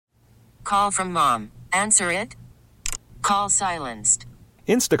Call from mom. Answer it. Call silenced.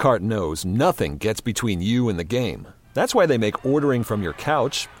 Instacart knows nothing gets between you and the game. That's why they make ordering from your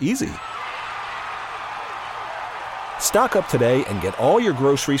couch easy. Stock up today and get all your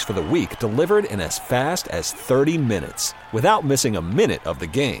groceries for the week delivered in as fast as 30 minutes without missing a minute of the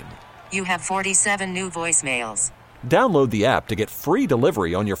game. You have 47 new voicemails. Download the app to get free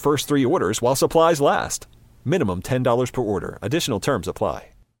delivery on your first 3 orders while supplies last. Minimum $10 per order. Additional terms apply.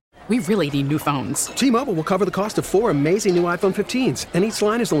 We really need new phones. T-Mobile will cover the cost of 4 amazing new iPhone 15s, and each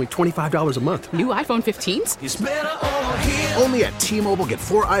line is only $25 a month. New iPhone 15s? It's better over here. Only at T-Mobile, get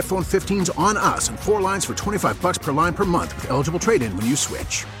 4 iPhone 15s on us and 4 lines for $25 per line per month with eligible trade-in when you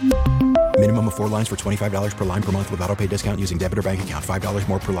switch. Minimum of 4 lines for $25 per line per month with autopay discount using debit or bank account. $5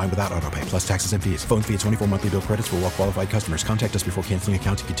 more per line without autopay, plus taxes and fees. Phone fee at 24 monthly bill credits for well-qualified customers. Contact us before canceling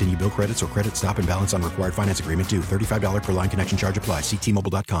account to continue bill credits or credit stop and balance on required finance agreement due. $35 per line connection charge applies. See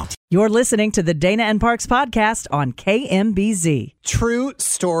T-Mobile.com. You're listening to the Dana and Parks podcast on KMBZ. True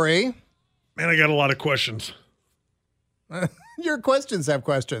story. Man, I got a lot of questions. Your questions have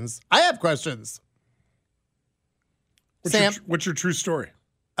questions. I have questions. Sam, what's your true story?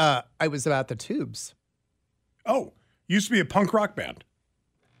 I was about the Tubes. Oh, used to be a punk rock band.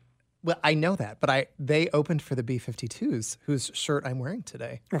 Well, I know that, but they opened for the B-52s, whose shirt I'm wearing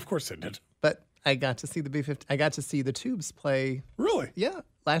today. Of course they did. But I got to see I got to see the Tubes play. Really? Yeah,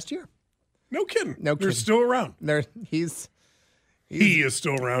 last year. No kidding. No kidding. They're still around. He is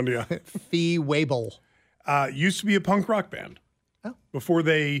still around, yeah. Fee Waybill. Used to be a punk rock band. Oh. Before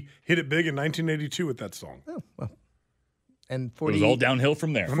they hit it big in 1982 with that song. Oh, well. And it was all downhill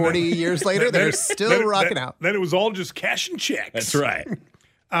from there. 40 years later, they're still rocking out. Then it was all just cash and checks. That's right.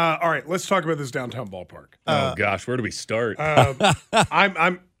 All right, let's talk about this downtown ballpark. Oh gosh, where do we start?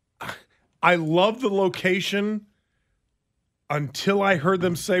 I love the location until I heard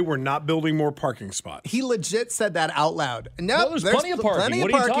them say we're not building more parking spots. He legit said that out loud. No, there's plenty of parking.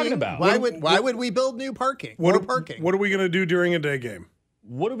 What are you talking about? Why would we build new parking? More parking. What are we going to do during a day game?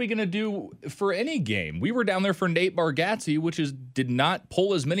 What are we going to do for any game? We were down there for Nate Bargatze, which did not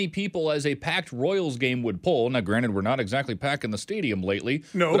pull as many people as a packed Royals game would pull. Now, granted, we're not exactly packing the stadium lately.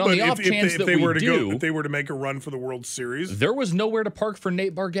 No, but on the off chance that we do, if they were to make a run for the World Series, there was nowhere to park for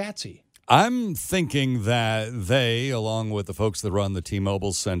Nate Bargatze. I'm thinking that they, along with the folks that run the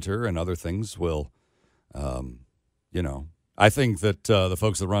T-Mobile Center and other things, will, I think that the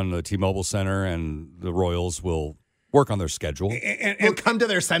folks that run the T-Mobile Center and the Royals will work on their schedule. And come to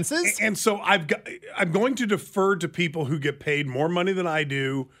their senses? And so I'm going to defer to people who get paid more money than I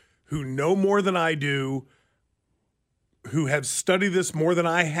do, who know more than I do, who have studied this more than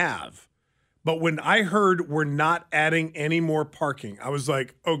I have. But when I heard we're not adding any more parking, I was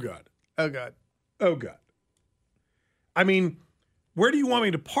like, oh, God. Oh, God. Oh, God. I mean, where do you want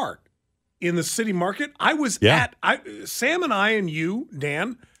me to park? In the city market? I was Sam and I and you,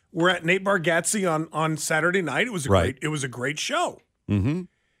 Dan, were at Nate Bargatze on Saturday night. It was a great show. Mm-hmm.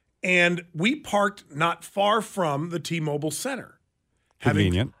 And we parked not far from the T-Mobile Center.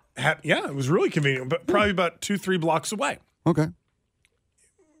 Convenient. It was really convenient, but probably about 2-3 blocks away. Okay.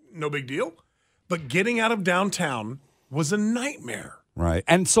 No big deal. But getting out of downtown was a nightmare. Right.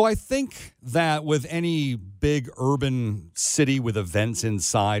 And so I think that with any big urban city with events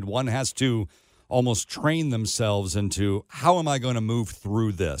inside, one has to almost train themselves into, how am I going to move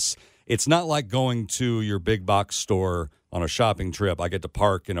through this? It's not like going to your big box store on a shopping trip. I get to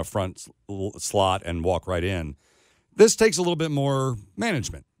park in a front slot and walk right in. This takes a little bit more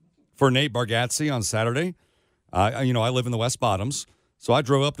management. For Nate Bargatze on Saturday, I live in the West Bottoms, so I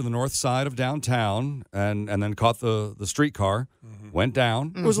drove up to the north side of downtown and then caught the streetcar, went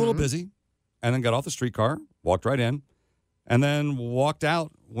down. It was a little busy, and then got off the streetcar, walked right in, and then walked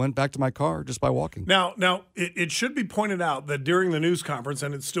out, went back to my car just by walking. Now, it should be pointed out that during the news conference,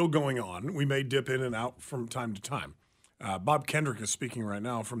 and it's still going on, we may dip in and out from time to time. Bob Kendrick is speaking right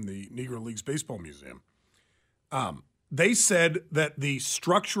now from the Negro Leagues Baseball Museum. They said that the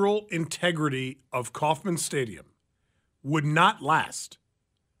structural integrity of Kauffman Stadium would not last.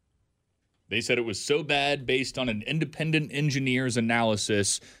 They said it was so bad based on an independent engineer's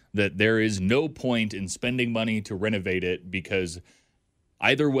analysis that there is no point in spending money to renovate it because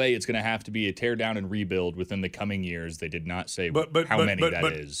either way it's going to have to be a tear down and rebuild within the coming years. They did not say how many that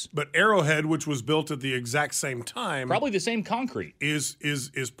is. But Arrowhead, which was built at the exact same time, probably the same concrete, is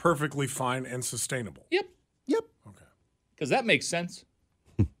perfectly fine and sustainable. Yep. Okay. Because that makes sense.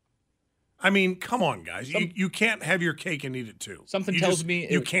 I mean, come on, guys. You can't have your cake and eat it too. Something tells me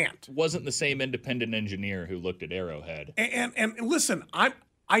you can't. Wasn't the same independent engineer who looked at Arrowhead. And listen,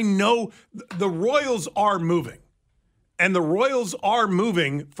 I know the Royals are moving, And the Royals are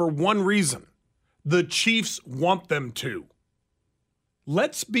moving for one reason. The Chiefs want them to.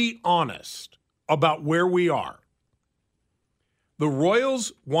 Let's be honest about where we are. The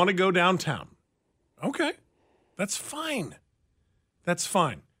Royals want to go downtown. Okay, that's fine. That's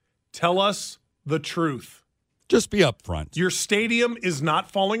fine. Tell us the truth. Just be upfront. Your stadium is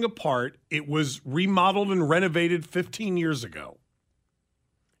not falling apart. It was remodeled and renovated 15 years ago.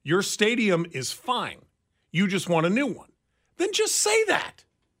 Your stadium is fine. You just want a new one. Then just say that.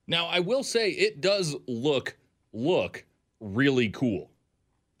 Now, I will say it does look really cool.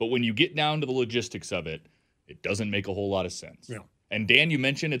 But when you get down to the logistics of it, it doesn't make a whole lot of sense. Yeah. And Dan, you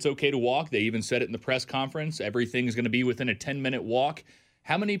mentioned it's okay to walk. They even said it in the press conference. Everything's going to be within a 10-minute walk.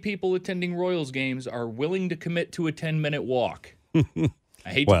 How many people attending Royals games are willing to commit to a 10-minute walk? I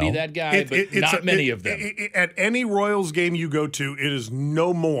hate to be that guy, but not many of them. At any Royals game you go to, it is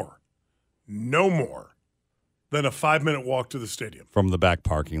no more than a 5-minute walk to the stadium. From the back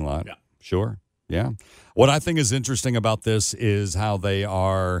parking lot. Yeah. Sure. Yeah. What I think is interesting about this is how they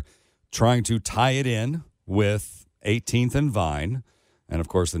are trying to tie it in with 18th and Vine, and, of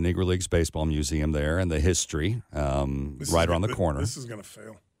course, the Negro Leagues Baseball Museum there and the history right around the corner. This is going to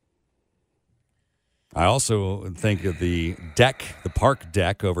fail. I also think that the park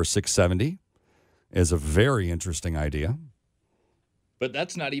deck over 670 is a very interesting idea. But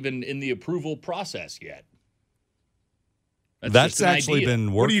that's not even in the approval process yet. That's actually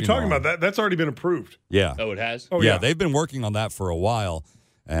been working. What are you talking on. about? That's already been approved. Yeah. Oh, it has? Oh, yeah, they've been working on that for a while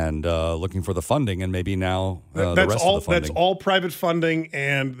and looking for the funding, and maybe now the that's rest all, of the funding. That's all private funding,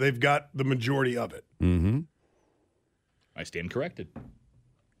 and they've got the majority of it. Mm-hmm. I stand corrected.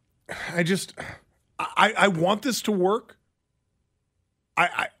 I want this to work.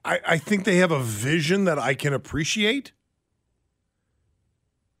 I think they have a vision that I can appreciate.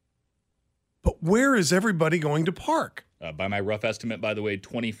 But where is everybody going to park? By my rough estimate, by the way,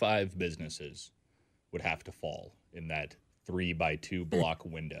 25 businesses would have to fall in that 3x2 block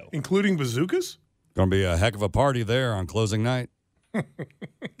window. Including bazookas? Going to be a heck of a party there on closing night.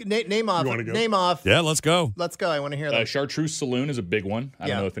 Name off. You wanna go? Name off. Yeah, let's go. Let's go. I want to hear that. Chartreuse Saloon is a big one. I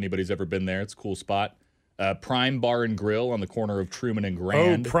don't know if anybody's ever been there. It's a cool spot. Prime Bar and Grill on the corner of Truman and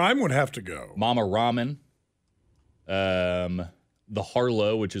Grand. Oh, Prime would have to go. Mama Ramen. The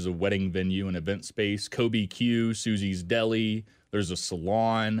Harlow, which is a wedding venue and event space. Kobe Q, Susie's Deli. There's a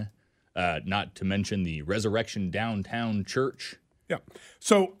salon. Not to mention the Resurrection Downtown Church. Yeah.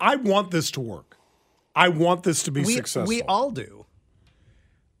 So I want this to work. I want this to be successful. We all do.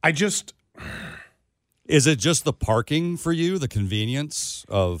 Is it just the parking for you, the convenience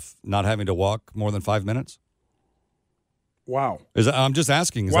of not having to walk more than 5 minutes? Wow. I'm just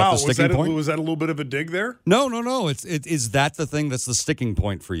asking. Is that the sticking point? Was that a little bit of a dig there? No. Is that the thing that's the sticking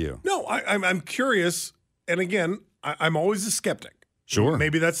point for you? No, I'm curious. And again, I'm always a skeptic. Sure.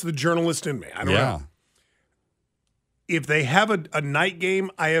 Maybe that's the journalist in me. I don't know. If they have a night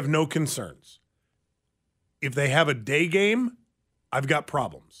game, I have no concerns. If they have a day game, I've got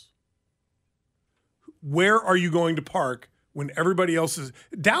problems. Where are you going to park when everybody else is?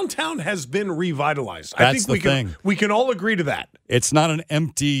 Downtown has been revitalized. That's I think we can all agree to that. It's not an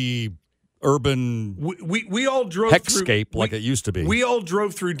empty urban we all drove hexscape like it used to be. We all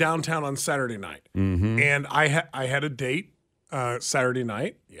drove through downtown on Saturday night. Mm-hmm. And I had a date Saturday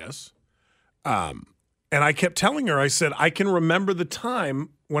night, yes. And I kept telling her, I said, I can remember the time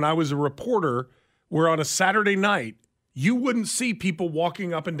when I was a reporter where on a Saturday night, you wouldn't see people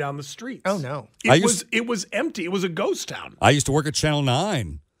walking up and down the streets. Oh, no. It was empty. It was a ghost town. I used to work at Channel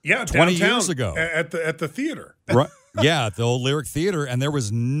 9. Yeah, 20 downtown, years ago. At the theater. Right. Yeah, at the old Lyric Theater, and there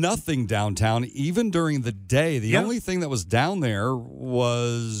was nothing downtown, even during the day. The only thing that was down there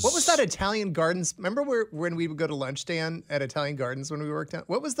was... What was that Italian Gardens? Remember when we would go to lunch, Dan, at Italian Gardens when we worked out?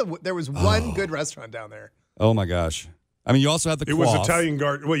 What was there was one good restaurant down there. Oh, my gosh. I mean, you also had the It Quaff. was Italian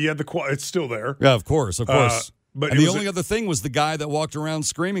Garden. Well, you had the Quaff. It's still there. Yeah, of course. But and the only other thing was the guy that walked around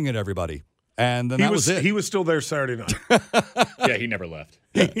screaming at everybody. And then that was it. He was still there Saturday night. Yeah, he never left.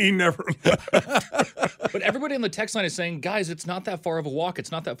 He never left. But everybody on the text line is saying, guys, it's not that far of a walk.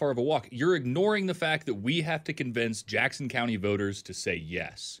 It's not that far of a walk. You're ignoring the fact that we have to convince Jackson County voters to say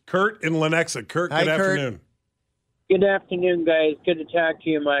yes. Kurt in Lenexa. Kurt, good afternoon. Good afternoon, guys. Good to talk to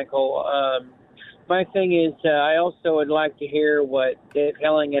you, Michael. My thing is, I also would like to hear what Dave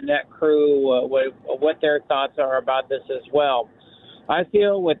Helling and that crew, what their thoughts are about this as well. I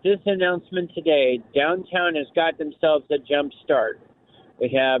feel with this announcement today, downtown has got themselves a jump start. We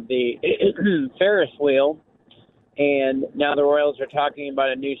have the Ferris wheel, and now the Royals are talking about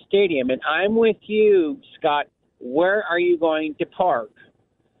a new stadium. And I'm with you, Scott. Where are you going to park?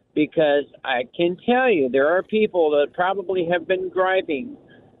 because I can tell you there are people that probably have been griping.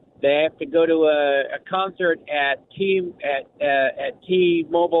 They have to go to a concert at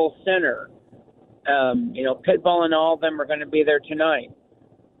T-Mobile Center. Pitbull and all of them are going to be there tonight.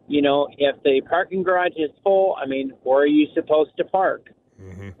 If the parking garage is full, where are you supposed to park?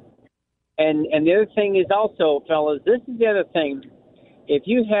 Mm-hmm. And the other thing is also, fellas, this is the other thing. If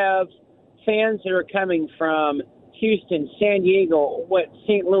you have fans that are coming from Houston, San Diego,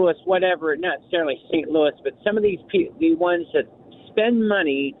 St. Louis, whatever, not necessarily St. Louis, but some of the ones that spend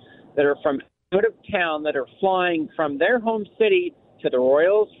money that are from out of town, that are flying from their home city to the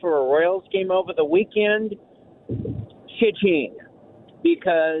Royals for a Royals game over the weekend, cha-ching.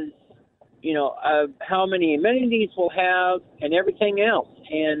 Because, of how many amenities we'll have and everything else.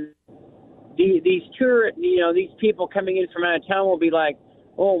 And these people coming in from out of town will be like,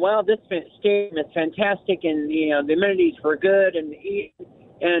 oh, well, this stadium is fantastic, and, the amenities were good. And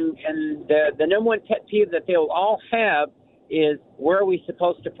the number one pet peeve that they'll all have is, where are we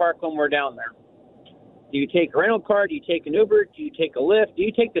supposed to park when we're down there? Do you take a rental car? Do you take an Uber? Do you take a Lyft? Do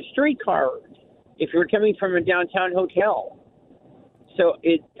you take the streetcar if you're coming from a downtown hotel? So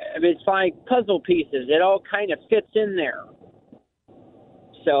it's like puzzle pieces. It all kind of fits in there.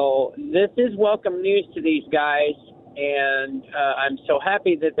 So this is welcome news to these guys, and I'm so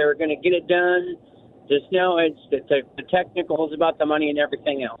happy that they're going to get it done. Just know it's the technicals about the money and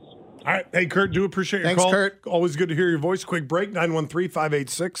everything else. All right. Hey, Kurt, do appreciate your Thanks, call. Kurt. Always good to hear your voice. Quick break,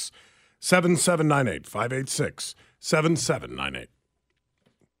 913-586-7798. 586-7798.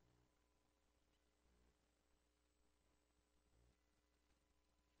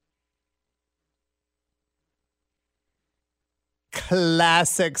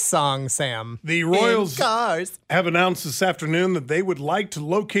 Classic song, Sam. The Royals In cars. have announced this afternoon that they would like to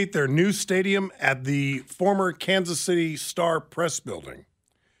locate their new stadium at the former Kansas City Star Press Building,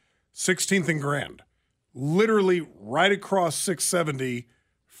 16th and Grand, literally right across 670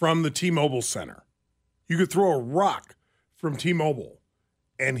 from the T-Mobile Center. You could throw a rock from T-Mobile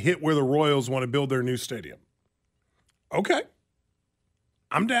and hit where the Royals want to build their new stadium. Okay.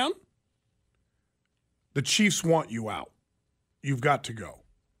 I'm down. The Chiefs want you out. You've got to go.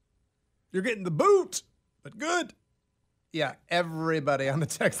 You're getting the boot, but good. Yeah, everybody on the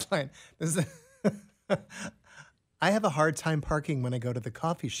text line. I have a hard time parking when I go to the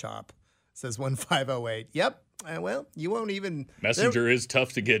coffee shop, says 1508. Yep. Well, you won't even. Messenger is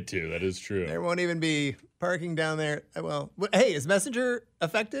tough to get to. That is true. There won't even be parking down there. Well, hey, is Messenger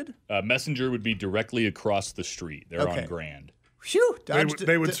affected? Messenger would be directly across the street. They're on Grand. Phew.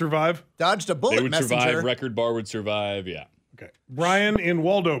 They would survive? Dodged a bullet, They would Messenger. survive. Record Bar would survive. Yeah. Okay. Brian in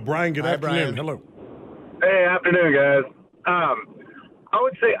Waldo. Brian, good afternoon. Brian. Hello. Hey, afternoon, guys. I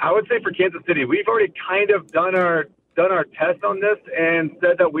would say for Kansas City, we've already kind of done our test on this and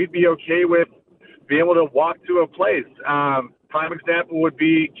said that we'd be okay with being able to walk to a place. Prime example would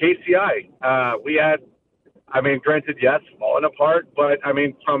be KCI. We had, granted, yes, falling apart, but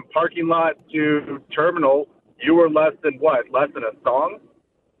from parking lot to terminal, you were less than a song.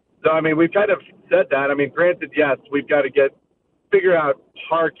 So we've kind of said that. Granted, yes, we've got to figure out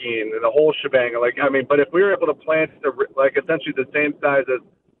parking and the whole shebang. But if we were able to plant essentially the same size as,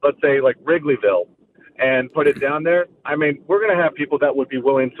 let's say, like Wrigleyville, and put it down there, we're going to have people that would be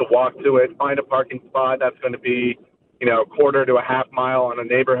willing to walk to it, find a parking spot that's going to be, a quarter to a half mile on a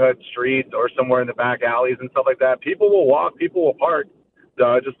neighborhood street or somewhere in the back alleys and stuff like that. People will walk, people will park.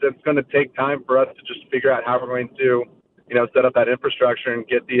 So it's going to take time for us to just figure out how we're going to, set up that infrastructure and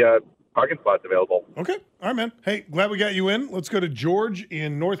get the parking spots available. Okay. All right, man. Hey, glad we got you in. Let's go to George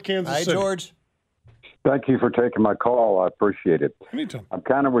in North Kansas City. Hi, George. Thank you for taking my call. I appreciate it. Anytime. I'm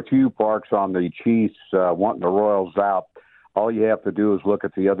kind of with you, Parks, on the Chiefs wanting the Royals out. All you have to do is look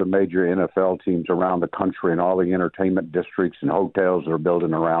at the other major NFL teams around the country and all the entertainment districts and hotels that are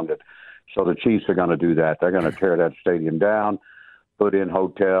building around it. So the Chiefs are going to do that. They're going to tear that stadium down, put in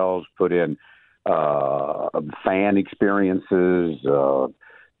hotels, put in fan experiences,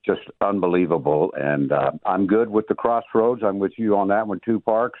 just unbelievable. And I'm good with the Crossroads. I'm with you on that one too,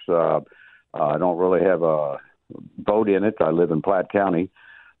 Parks. I don't really have a vote in it. I live in Platte County,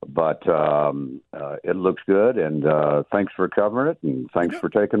 but it looks good. And thanks for covering it, and thanks for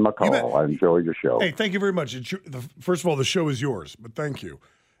taking my call. I enjoy your show. Hey, thank you very much. First of all, the show is yours, but thank you.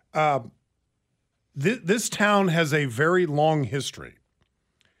 This town has a very long history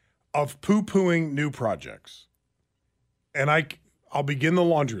of poo-pooing new projects. And I'll begin the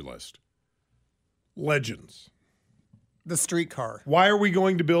laundry list. Legends. The streetcar. Why are we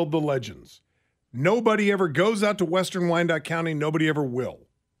going to build the Legends? Nobody ever goes out to Western Wyandotte County. Nobody ever will.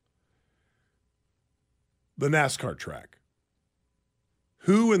 The NASCAR track.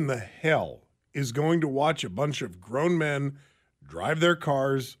 Who in the hell is going to watch a bunch of grown men drive their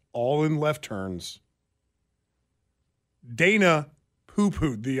cars all in left turns? Dana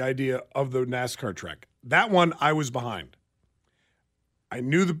poo-pooed the idea of the NASCAR track. That one I was behind. I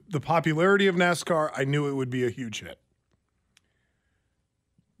knew the popularity of NASCAR. I knew it would be a huge hit.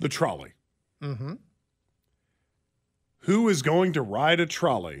 The trolley. Mm-hmm. Who is going to ride a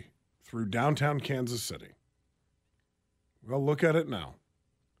trolley through downtown Kansas City? Well, look at it now.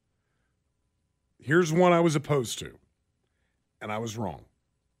 Here's one I was opposed to, and I was wrong.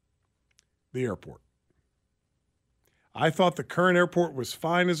 The airport. I thought the current airport was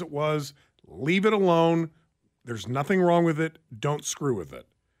fine as it was. Leave it alone. There's nothing wrong with it. Don't screw with it.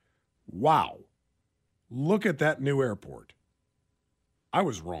 Wow. Look at that new airport. I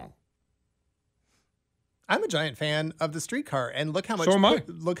was wrong. I'm a giant fan of the streetcar, and look how much So am I.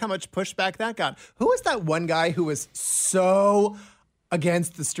 look how much pushback that got. Who was that one guy who was so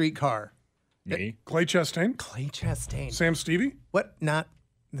against the streetcar? Me? Clay Chastain? Clay Chastain. Sam Stevie? What? Not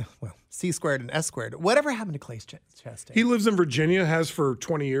well. C squared and S squared. Whatever happened to Clay Chastain? He lives in Virginia, has for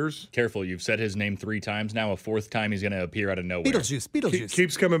 20 years. Careful, you've said his name 3 times now. A 4th time, he's going to appear out of nowhere. Beetlejuice.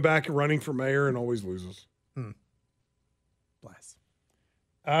 Keeps coming back and running for mayor and always loses. Bless.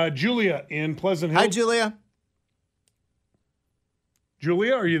 Julia in Pleasant Hill. Hi, Julia.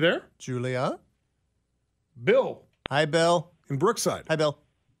 Julia, are you there? Julia. Bill. Hi, Bill. In Brookside. Hi, Bill.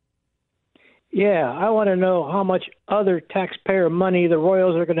 Yeah, I want to know how much other taxpayer money the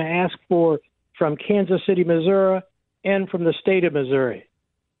Royals are going to ask for from Kansas City, Missouri, and from the state of Missouri.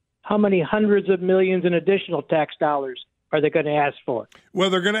 How many hundreds of millions in additional tax dollars are they going to ask for? Well,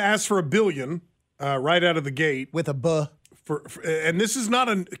 they're going to ask for $1 billion right out of the gate. With a buh. And this is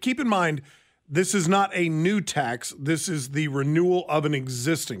not keep in mind, this is not a new tax. This is the renewal of an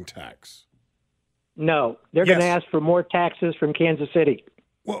existing tax. No, they're going to ask for more taxes from Kansas City.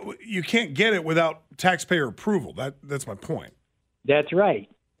 Well, you can't get it without taxpayer approval. That's my point. That's right.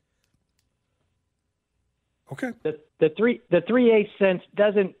 Okay. The 3/8 cents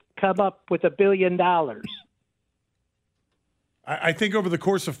doesn't come up with $1 billion. I think over the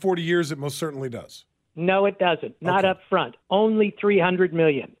course of 40 years, it most certainly does. No, it doesn't. Not up front. Only $300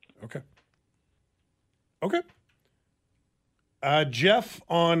 million. Okay. Jeff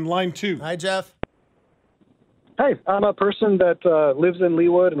on line 2. Hi, Jeff. Hey, I'm a person that lives in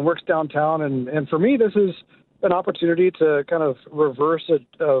Leawood and works downtown, and for me, this is an opportunity to kind of reverse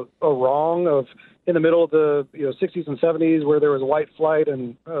a wrong of in the middle of the 60s and 70s where there was white flight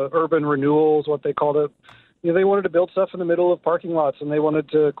and urban renewals, what they called it. They wanted to build stuff in the middle of parking lots, and they wanted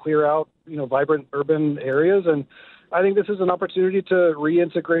to clear out vibrant urban areas. And I think this is an opportunity to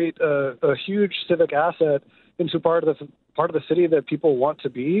reintegrate a huge civic asset into part of the city that people want to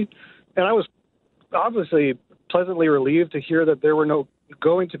be. And I was obviously pleasantly relieved to hear that there were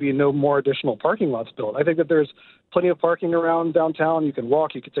going to be no more additional parking lots built. I think that there's plenty of parking around downtown. You can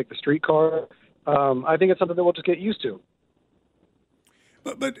walk, you can take the streetcar. I think it's something that we'll just get used to.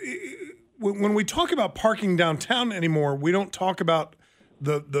 But when we talk about parking downtown anymore, we don't talk about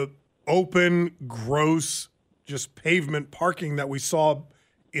the open, gross, just pavement parking that we saw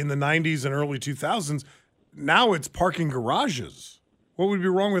in the 90s and early 2000s. Now it's parking garages. What would be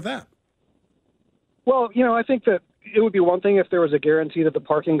wrong with that? Well, I think that it would be one thing if there was a guarantee that the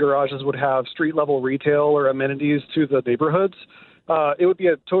parking garages would have street-level retail or amenities to the neighborhoods. It would be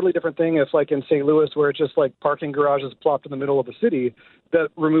a totally different thing if, like in St. Louis, where it's just like parking garages plopped in the middle of the city that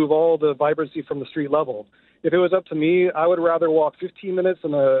remove all the vibrancy from the street level. If it was up to me, I would rather walk 15 minutes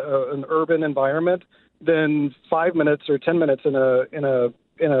in an urban environment than 5 minutes or 10 minutes in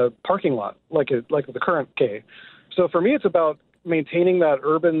a parking lot like the current K. So for me, it's about maintaining that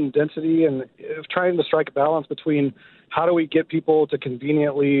urban density and trying to strike a balance between how do we get people to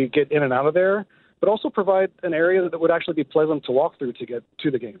conveniently get in and out of there, but also provide an area that would actually be pleasant to walk through to get to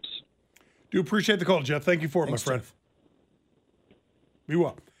the games. Do appreciate the call, Jeff. Thank you for it, Thanks, my friend. Jeff. Be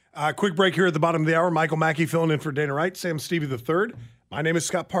well. Quick break here at the bottom of the hour. Michael Mackey filling in for Dana Wright, Sam Stevie III. My name is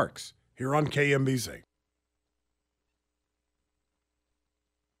Scott Parks here on KMBZ.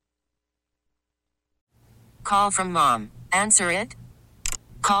 Call from mom. Answer it.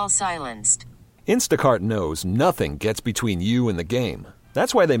 Call silenced. Instacart knows nothing gets between you and the game.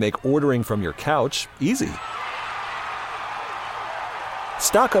 That's why they make ordering from your couch easy.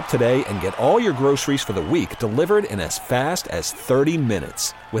 Stock up today and get all your groceries for the week delivered in as fast as 30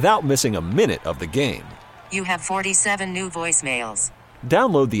 minutes without missing a minute of the game. You have 47 new voicemails.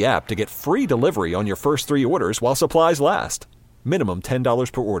 Download the app to get free delivery on your first 3 orders while supplies last. Minimum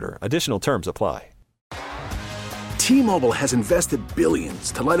 $10 per order. Additional terms apply. T-Mobile has invested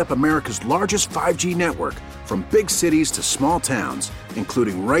billions to light up America's largest 5G network, from big cities to small towns,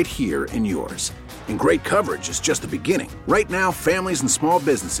 including right here in yours. And great coverage is just the beginning. Right now, families and small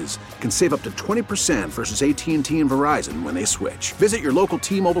businesses can save up to 20% versus AT&T and Verizon when they switch. Visit your local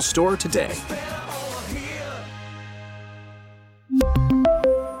T-Mobile store today.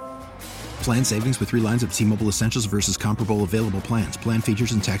 Plan savings with 3 lines of T-Mobile Essentials versus comparable available plans. Plan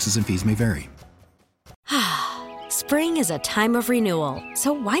features and taxes and fees may vary. Spring is a time of renewal,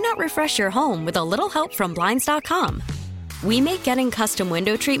 so why not refresh your home with a little help from Blinds.com? We make getting custom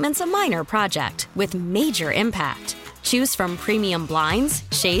window treatments a minor project with major impact. Choose from premium blinds,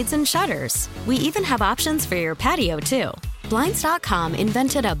 shades, and shutters. We even have options for your patio, too. Blinds.com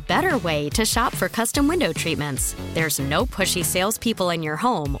invented a better way to shop for custom window treatments. There's no pushy salespeople in your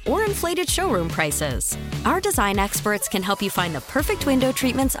home or inflated showroom prices. Our design experts can help you find the perfect window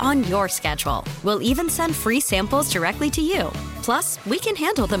treatments on your schedule. We'll even send free samples directly to you. Plus, we can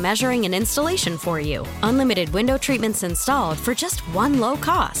handle the measuring and installation for you. Unlimited window treatments installed for just one low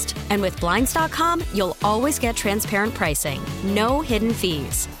cost. And with Blinds.com, you'll always get transparent pricing. No hidden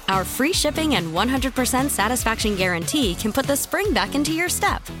fees. Our free shipping and 100% satisfaction guarantee can put the spring back into your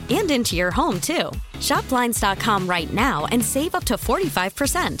step and into your home, too. Shop Blinds.com right now and save up to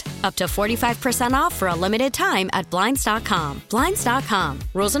 45%. Up to 45% off for a limited time at Blinds.com. Blinds.com.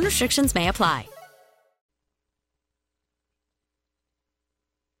 Rules and restrictions may apply.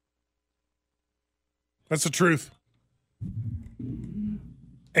 That's the truth.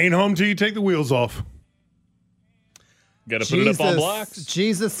 Ain't home till you take the wheels off. Got to put it up on blocks.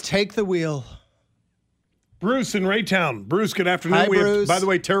 Jesus, take the wheel. Bruce in Raytown. Bruce, good afternoon. Hi, Have, Bruce. by the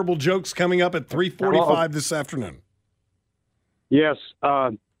way, terrible jokes coming up at 3:45 this afternoon. Yes,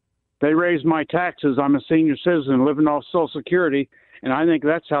 they raised my taxes. I'm a senior citizen living off Social Security, and I think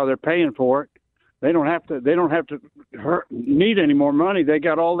that's how they're paying for it. They don't have to need any more money. They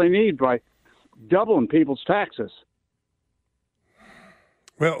got all they need by doubling people's taxes.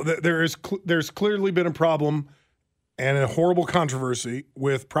 Well, there's clearly been a problem and a horrible controversy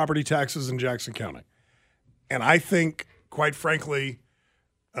with property taxes in Jackson County. And I think, quite frankly,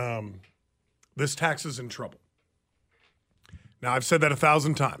 this tax is in trouble. Now, I've said that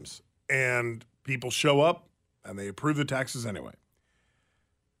 1,000 times, and people show up and they approve the taxes anyway.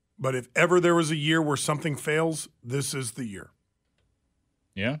 But if ever there was a year where something fails, this is the year.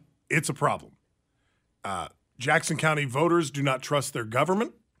 Yeah. It's a problem. Jackson County voters do not trust their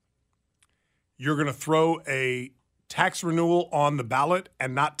government. You're going to throw a tax renewal on the ballot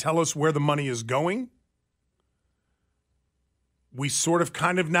and not tell us where the money is going. We sort of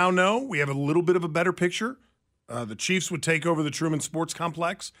kind of now know. We have a little bit of a better picture. The Chiefs would take over the Truman Sports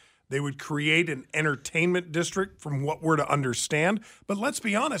Complex. They would create an entertainment district from what we're to understand. But let's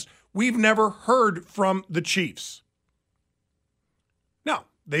be honest, we've never heard from the Chiefs. Now,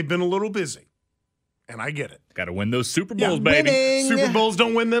 they've been a little busy. And I get it. Got to win those Super Bowls, baby. Winning. Super Bowls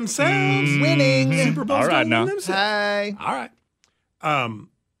don't win themselves. Winning. Super Bowls All right, don't now. win themselves. Hi. All right.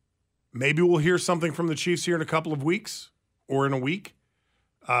 Maybe we'll hear something from the Chiefs here in a couple of weeks or in a week.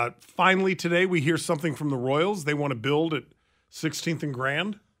 Finally today, we hear something from the Royals. They want to build at 16th and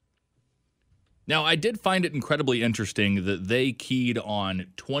Grand. Now, I did find it incredibly interesting that they keyed on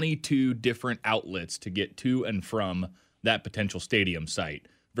 22 different outlets to get to and from that potential stadium site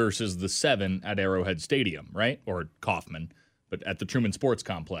versus the 7 at Arrowhead Stadium, right? Or Kauffman, but at the Truman Sports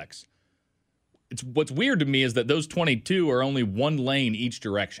Complex. What's weird to me is that those 22 are only one lane each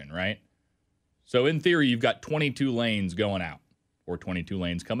direction, right? So in theory, you've got 22 lanes going out or 22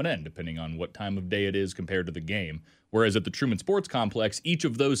 lanes coming in, depending on what time of day it is compared to the game. Whereas at the Truman Sports Complex, each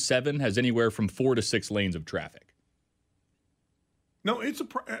of those 7 has anywhere from 4 to 6 lanes of traffic. No,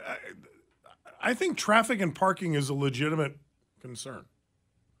 I think traffic and parking is a legitimate concern.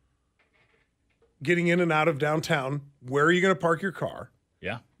 Getting in and out of downtown, where are you going to park your car?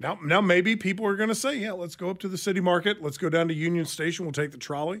 Yeah. Now maybe people are going to say, yeah, let's go up to the city market. Let's go down to Union Station. We'll take the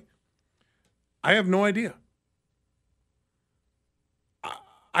trolley. I have no idea.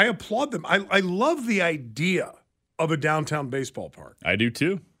 I applaud them. I love the idea of a downtown baseball park. I do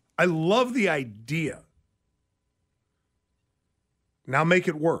too. I love the idea. Now make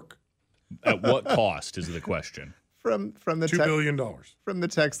it work. At what cost is the question? From the $2 billion. From the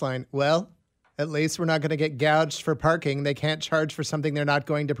text line. Well, at least we're not going to get gouged for parking. They can't charge for something they're not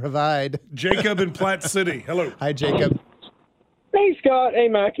going to provide. Jacob in Platte City. Hello. Hi, Jacob. Hey, Scott. Hey,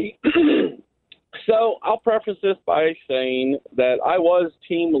 Mackie. So I'll preface this by saying that I was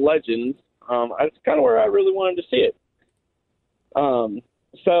Team Legends. That's kind of where I really wanted to see it.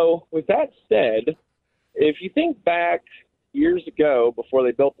 So with that said, if you think back years ago before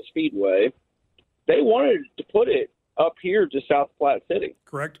they built the Speedway, they wanted to put it up here to South Platte City.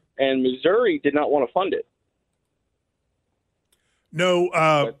 Correct. And Missouri did not want to fund it.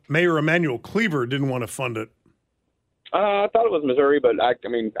 No, Mayor Emanuel Cleaver didn't want to fund it. I thought it was Missouri, but I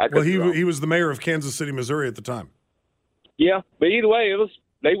could be wrong. He was the mayor of Kansas City, Missouri at the time. Yeah, but either way,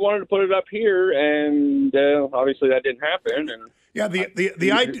 they wanted to put it up here, and obviously that didn't happen. And yeah,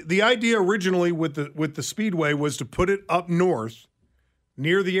 the idea originally with the Speedway was to put it up north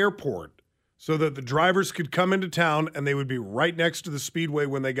near the airport so that the drivers could come into town and they would be right next to the Speedway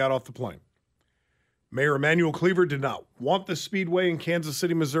when they got off the plane. Mayor Emanuel Cleaver did not want the Speedway in Kansas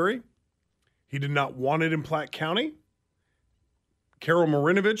City, Missouri. He did not want it in Platte County. Carol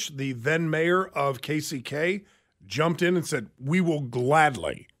Marinovich, the then mayor of KCK, jumped in and said, we will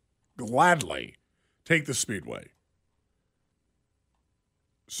gladly take the Speedway.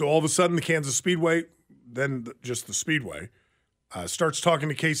 So all of a sudden, the Kansas Speedway, then just the Speedway, starts talking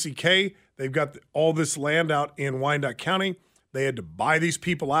to KCK. They've got all this land out in Wyandotte County. They had to buy these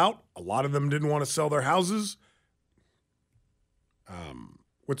people out. A lot of them didn't want to sell their houses.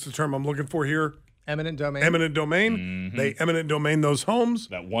 What's the term I'm looking for here? Eminent domain. Eminent domain. Mm-hmm. They eminent domain those homes.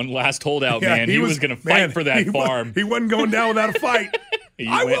 That one last holdout, man. He was going to fight for that farm. He wasn't going down without a fight.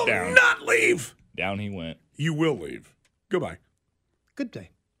 I will not leave. Down he went. You will leave. Goodbye. Good day.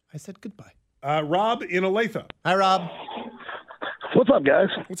 I said goodbye. Rob in Olathe. Hi, Rob. What's up, guys?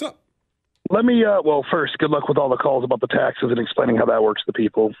 What's up? Let me, well, first, good luck with all the calls about the taxes and explaining how that works to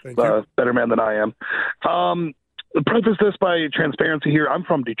people. Better man than I am. Preface this by transparency here. I'm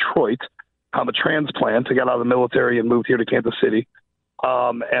from Detroit. I'm a transplant. I got out of the military and moved here to Kansas City.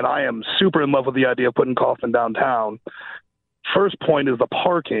 And I am super in love with the idea of putting Kaufman downtown. First point is the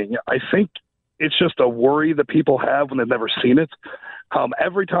parking. I think it's just a worry that people have when they've never seen it.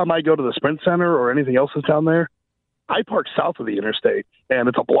 Every time I go to the Sprint Center or anything else that's down there, I park south of the interstate, and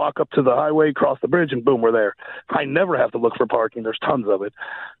it's a block up to the highway, cross the bridge, and boom, we're there. I never have to look for parking. There's tons of it.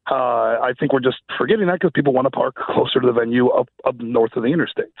 I think we're just forgetting that because people want to park closer to the venue up north of the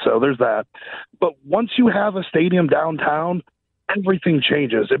interstate. So there's that. But once you have a stadium downtown, everything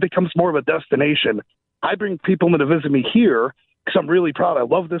changes. It becomes more of a destination. I bring people in to visit me here because I'm really proud. I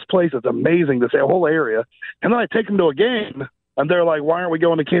love this place. It's amazing, this whole area. And then I take them to a game, and they're like, why aren't we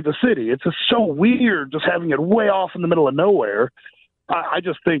going to Kansas City? It's just so weird just having it way off in the middle of nowhere. I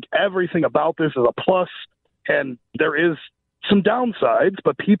just think everything about this is a plus, and there is some downsides,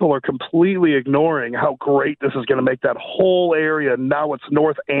 but people are completely ignoring how great this is going to make that whole area. Now it's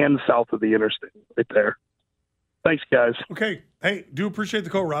north and south of the interstate right there. Thanks, guys. Okay. Hey, do appreciate the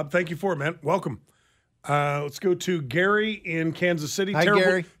call, Rob. Thank you for it, man. Welcome. Let's go to Gary in Kansas City. Hi,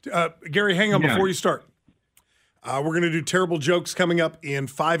 Gary. Gary, hang on before you start. We're going to do terrible jokes coming up in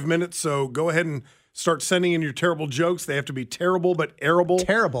 5 minutes, so go ahead and start sending in your terrible jokes. They have to be terrible but airable.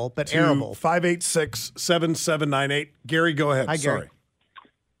 Terrible but airable. 586-7798. Gary, go ahead. Hi, Gary. Sorry.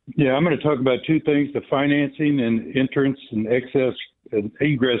 Yeah, I'm going to talk about two things, the financing and entrance and excess and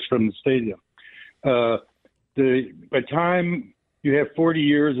egress from the stadium. By the time you have 40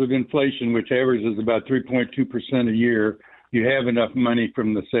 years of inflation, which averages about 3.2% a year, you have enough money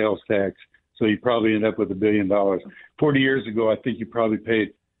from the sales tax. So you probably end up with $1 billion. 40 years ago, I think you probably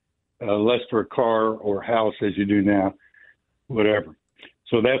paid less for a car or house as you do now, whatever.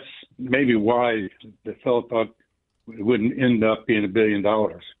 So that's maybe why the fellow thought it wouldn't end up being $1 billion.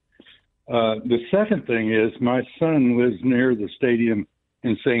 The second thing is my son lives near the stadium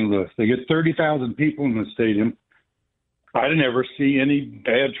in St. Louis. They get 30,000 people in the stadium. I never see any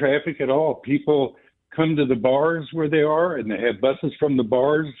bad traffic at all. People come to the bars where they are, and they have buses from the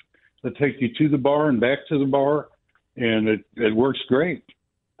bars that take you to the bar and back to the bar, and it works great.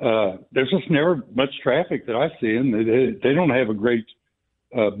 There's just never much traffic that I see, and they don't have a great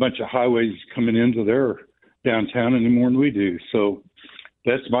bunch of highways coming into their downtown any more than we do. So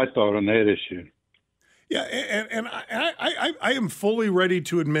that's my thought on that issue. Yeah, and I am fully ready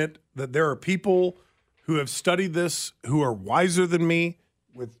to admit that there are people who have studied this, who are wiser than me,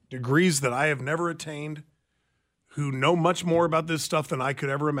 with degrees that I have never attained, who know much more about this stuff than I could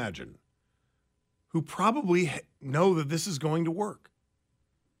ever imagine, who probably know that this is going to work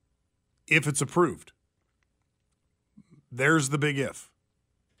if it's approved. There's the big if.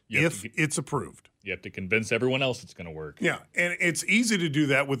 It's approved. You have to convince everyone else it's going to work. Yeah, and it's easy to do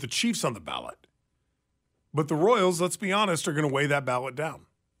that with the Chiefs on the ballot. But the Royals, let's be honest, are going to weigh that ballot down.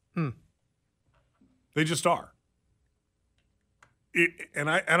 They just are. And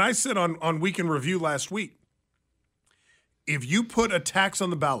I said on Week in Review last week, if you put a tax on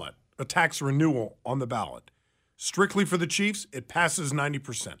the ballot, a tax renewal on the ballot, strictly for the Chiefs, it passes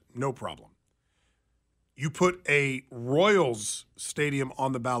 90%. No problem. You put a Royals stadium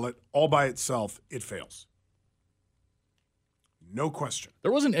on the ballot all by itself, it fails. No question.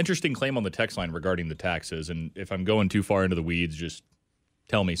 There was an interesting claim on the text line regarding the taxes, and if I'm going too far into the weeds, just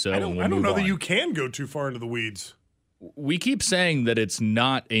tell me so. I don't know that you can go too far into the weeds. We keep saying that it's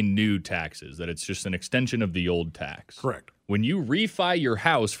not a new taxes, that it's just an extension of the old tax. Correct. When you refi your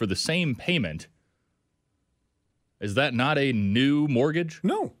house for the same payment, is that not a new mortgage?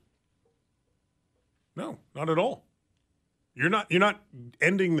 No. No, not at all. You're not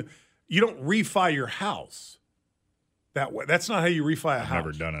ending you don't refi your house that way. That's not how you refi a house. I've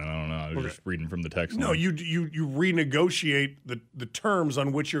never done it. I don't know. I was just reading from the text. No, you renegotiate the terms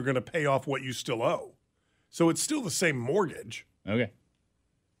on which you're going to pay off what you still owe. So it's still the same mortgage. Okay.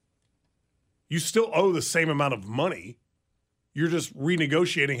 You still owe the same amount of money. You're just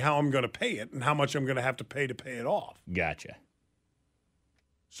renegotiating how I'm going to pay it and how much I'm going to have to pay it off. Gotcha.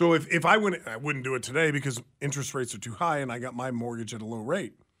 So if I wouldn't do it today because interest rates are too high and I got my mortgage at a low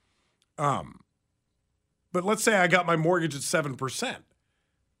rate. But let's say I got my mortgage at 7%,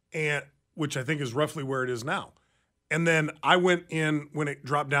 and which I think is roughly where it is now. And then I went in when it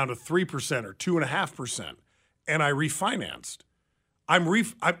dropped down to 3% or 2.5%, and I refinanced.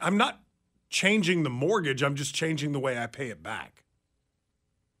 I'm not changing the mortgage. I'm just changing the way I pay it back.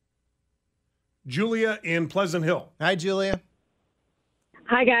 Julia in Pleasant Hill. Hi, Julia.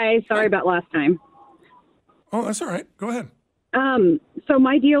 Hi, guys. Sorry about last time. Oh, that's all right. Go ahead. So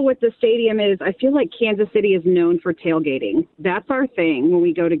my deal with the stadium is I feel like Kansas City is known for tailgating. That's our thing when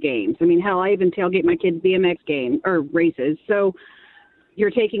we go to games. I mean, hell, I even tailgate my kids' BMX game or races. So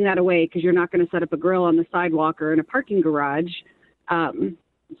you're taking that away because you're not going to set up a grill on the sidewalk or in a parking garage. So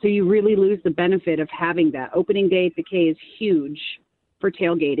you really lose the benefit of having that. Opening day at the K is huge for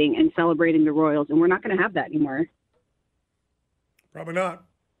tailgating and celebrating the Royals, and we're not going to have that anymore. Probably not.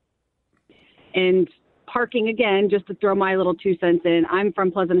 And parking, again, just to throw my little 2 cents in, I'm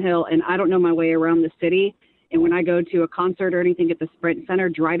from Pleasant Hill, and I don't know my way around the city. And when I go to a concert or anything at the Sprint Center,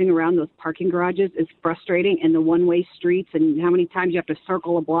 driving around those parking garages is frustrating, and the one-way streets and how many times you have to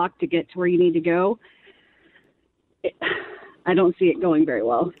circle a block to get to where you need to go. I don't see it going very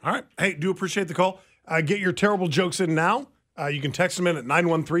well. All right. Hey, do appreciate the call. Get your terrible jokes in now. You can text them in at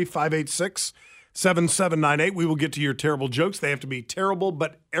 913-586-7798. We will get to your terrible jokes. They have to be terrible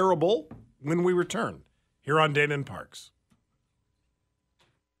but airable when we return here on Dana and Parks.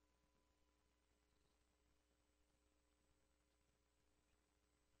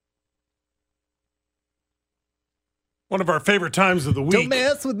 One of our favorite times of the week. Don't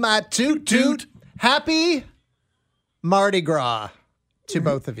mess with my toot toot. Happy Mardi Gras to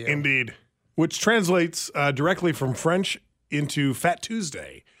both of you. Indeed. Which translates directly from French into Fat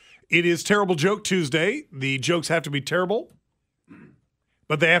Tuesday. It is Terrible Joke Tuesday. The jokes have to be terrible,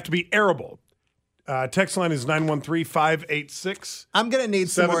 but they have to be airable. Text line is 913-586. I'm gonna need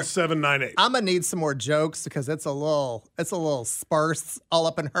some more 7798. I'm gonna need some more jokes because it's a little sparse all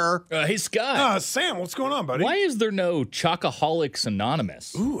up in her. Hey, Scott. Sam, what's going on, buddy? Why is there no Chocoholics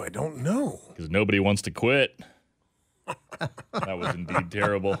Anonymous? Ooh, I don't know. Because nobody wants to quit. That was indeed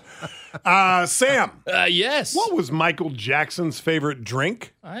terrible. Sam. Yes. What was Michael Jackson's favorite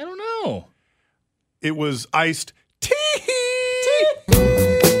drink? I don't know. It was iced tea.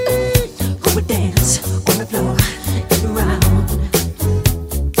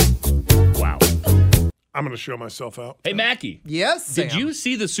 Wow. I'm going to show myself out. Hey, Mackie. Yes, Sam. Did you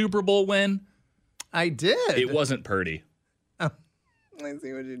see the Super Bowl win? I did. It wasn't Purdy. I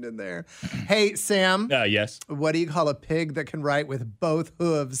see what you did there. Hey, Sam. Yes. What do you call a pig that can write with both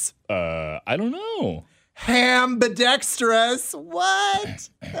hooves? I don't know. Ambidextrous. What?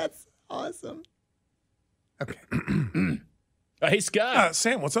 That's awesome. Okay. Hey, Scott.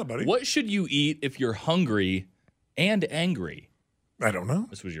 Sam, what's up, buddy? What should you eat if you're hungry and angry? I don't know.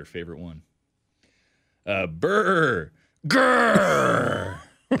 This was your favorite one. Burr. Grrr.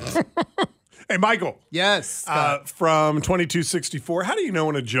 Hey, Michael. Yes. From 2264, how do you know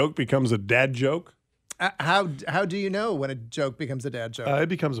when a joke becomes a dad joke? How do you know when a joke becomes a dad joke? It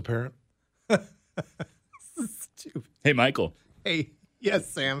becomes apparent. Stupid. Hey, Michael. Hey.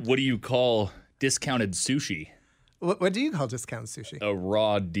 Yes, Sam. What do you call discounted sushi? What do you call discount sushi? A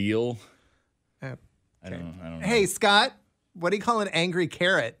raw deal. Okay. I don't know. Hey, Scott. What do you call an angry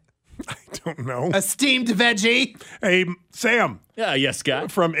carrot? I don't know. A steamed veggie. Hey, Sam. Yes,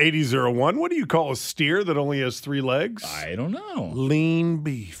 Scott. From 8001, what do you call a steer that only has 3 legs? I don't know. Lean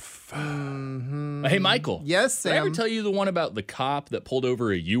beef. Mm-hmm. Hey, Michael. Yes, Sam. Did I ever tell you the one about the cop that pulled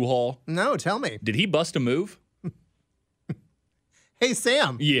over a U-Haul? No, tell me. Did he bust a move? Hey,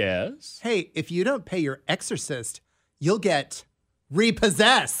 Sam. Yes. Hey, if you don't pay your exorcist, you'll get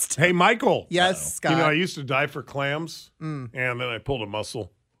Repossessed. Hey, Michael. Yes, Scott. You know, I used to dive for clams, Mm. and then I pulled a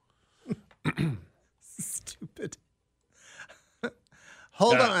muscle. Stupid.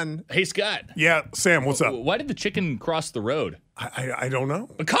 Hold on. Hey, Scott. Yeah, Sam, what's up? Why did the chicken cross the road? I don't know.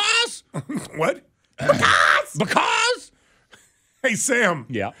 Because? What? Because? Hey, Sam.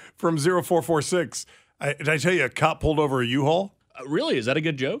 Yeah. From 0446. Did I tell you a cop pulled over a U-Haul? Really? Is that a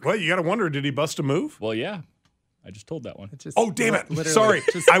good joke? Well, you got to wonder, did he bust a move? Well, yeah. I just told that one. Oh, damn it. Sorry.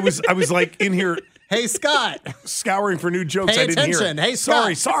 I was like in here. Hey, Scott. Scouring for new jokes. Pay I didn't attention. hear. Hey,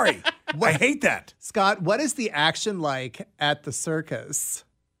 Scott. Sorry. I hate that. Scott, what is the action like at the circus?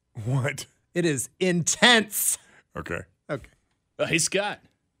 What? It is intense. Okay. Okay. Hey, Scott.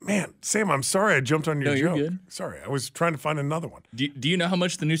 Man, Sam, I'm sorry I jumped on your No, you're joke. good. Sorry. I was trying to find another one. Do you know how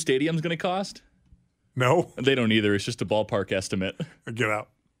much the new stadium's going to cost? No. They don't either. It's just a ballpark estimate. Get out.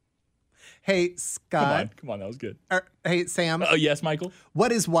 Hey, Scott. Come on. That was good. Hey, Sam. Oh, yes, Michael?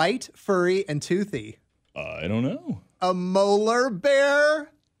 What is white, furry, and toothy? I don't know. A molar bear?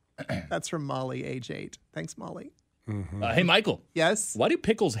 That's from Molly, age 8. Thanks, Molly. Hey, Michael. Yes? Why do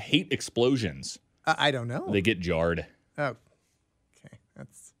pickles hate explosions? I don't know. They get jarred. Oh, okay.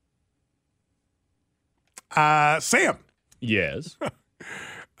 That's Sam. Yes.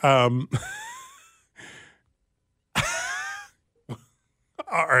 All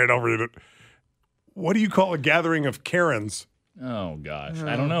right, I'll read it. What do you call a gathering of Karens? Oh, gosh.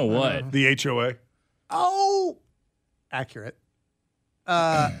 I don't know what. The HOA. Oh, accurate.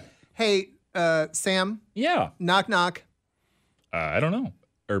 Hey, Sam. Yeah. Knock, knock. I don't know.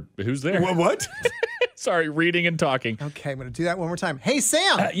 Or who's there? What? Sorry, reading and talking. Okay, I'm going to do that one more time. Hey,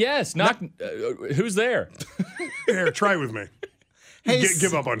 Sam. Yes, knock. Who's there? Here, try with me. Hey,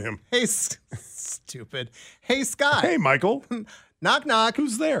 give up on him. Hey, stupid. Hey, Scott. Hey, Michael. Knock, knock.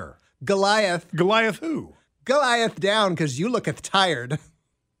 Who's there? Goliath. Goliath who? Goliath down because you looketh tired.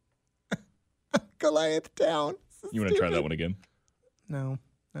 Goliath down. You want to try that one again? No,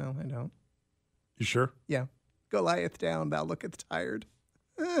 I don't. You sure? Yeah. Goliath down, thou looketh tired.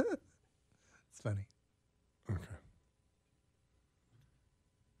 It's funny. Okay.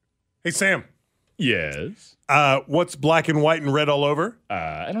 Hey, Sam. Yes. What's black and white and red all over?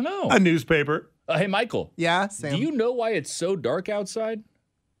 I don't know. A newspaper. Hey, Michael. Yeah, Sam. Do you know why it's so dark outside?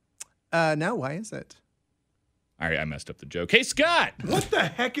 No, why is it? All right, I messed up the joke. Hey, Scott. What the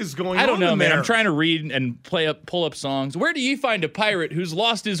heck is going on? I don't know, in man. there? I'm trying to read and pull up songs. Where do ye find a pirate who's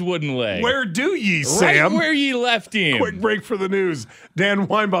lost his wooden leg? Where do ye, Right Sam? where ye left him. Quick break for the news. Dan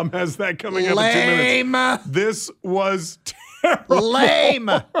Weinbaum has that coming up in 2 minutes. This was terrible. Lame.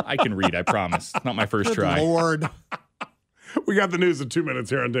 I can read, I promise. Not my first try. Lord. We got the news in 2 minutes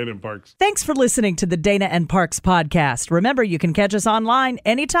here on Dana and Parks. Thanks for listening to the Dana and Parks podcast. Remember, you can catch us online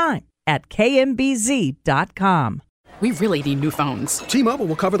anytime at kmbz.com. We really need new phones. T-Mobile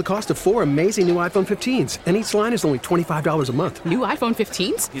will cover the cost of 4 amazing new iPhone 15s, and each line is only $25 a month. New iPhone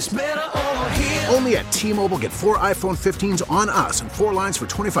 15s? It's better over here. Only at T-Mobile, get 4 iPhone 15s on us and 4 lines for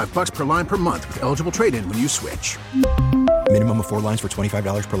 $25 per line per month with eligible trade-in when you switch. Minimum of 4 lines for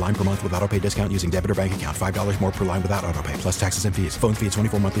 $25 per line per month with autopay discount using debit or bank account. $5 more per line without autopay, plus taxes and fees. Phone fee at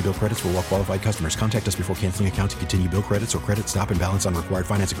 24 monthly bill credits for well-qualified customers. Contact us before canceling account to continue bill credits or credit stop and balance on required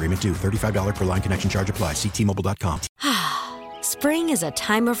finance agreement due. $35 per line connection charge applies. See T-Mobile.com. Spring is a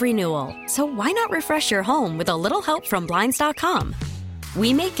time of renewal, so why not refresh your home with a little help from Blinds.com?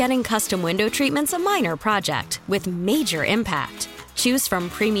 We make getting custom window treatments a minor project with major impact. Choose from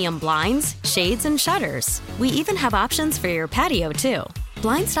premium blinds, shades, and shutters. We even have options for your patio, too.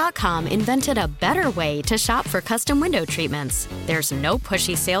 Blinds.com invented a better way to shop for custom window treatments. There's no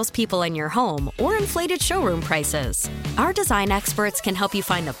pushy salespeople in your home or inflated showroom prices. Our design experts can help you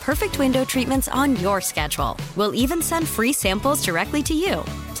find the perfect window treatments on your schedule. We'll even send free samples directly to you.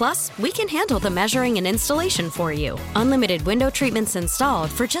 Plus, we can handle the measuring and installation for you. Unlimited window treatments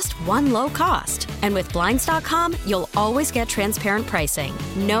installed for just one low cost. And with Blinds.com, you'll always get transparent pricing.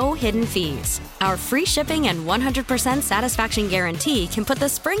 No hidden fees. Our free shipping and 100% satisfaction guarantee can put the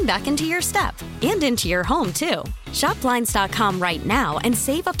spring back into your step and into your home, too. Shop Blinds.com right now and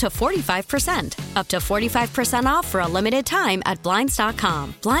save up to 45%. Up to 45% off for a limited time at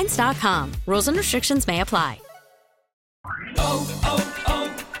Blinds.com. Blinds.com. Rules and restrictions may apply.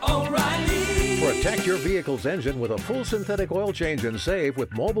 Protect your vehicle's engine with a full synthetic oil change and save with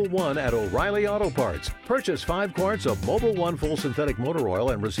Mobil 1 at O'Reilly Auto Parts. Purchase 5 quarts of Mobil 1 full synthetic motor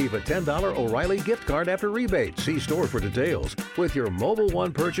oil and receive a $10 O'Reilly gift card after rebate. See store for details. With your Mobil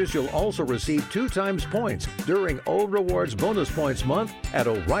 1 purchase, you'll also receive 2 times points during O Rewards Bonus Points Month at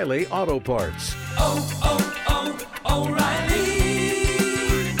O'Reilly Auto Parts.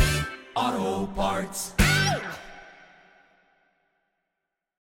 O'Reilly Auto Parts.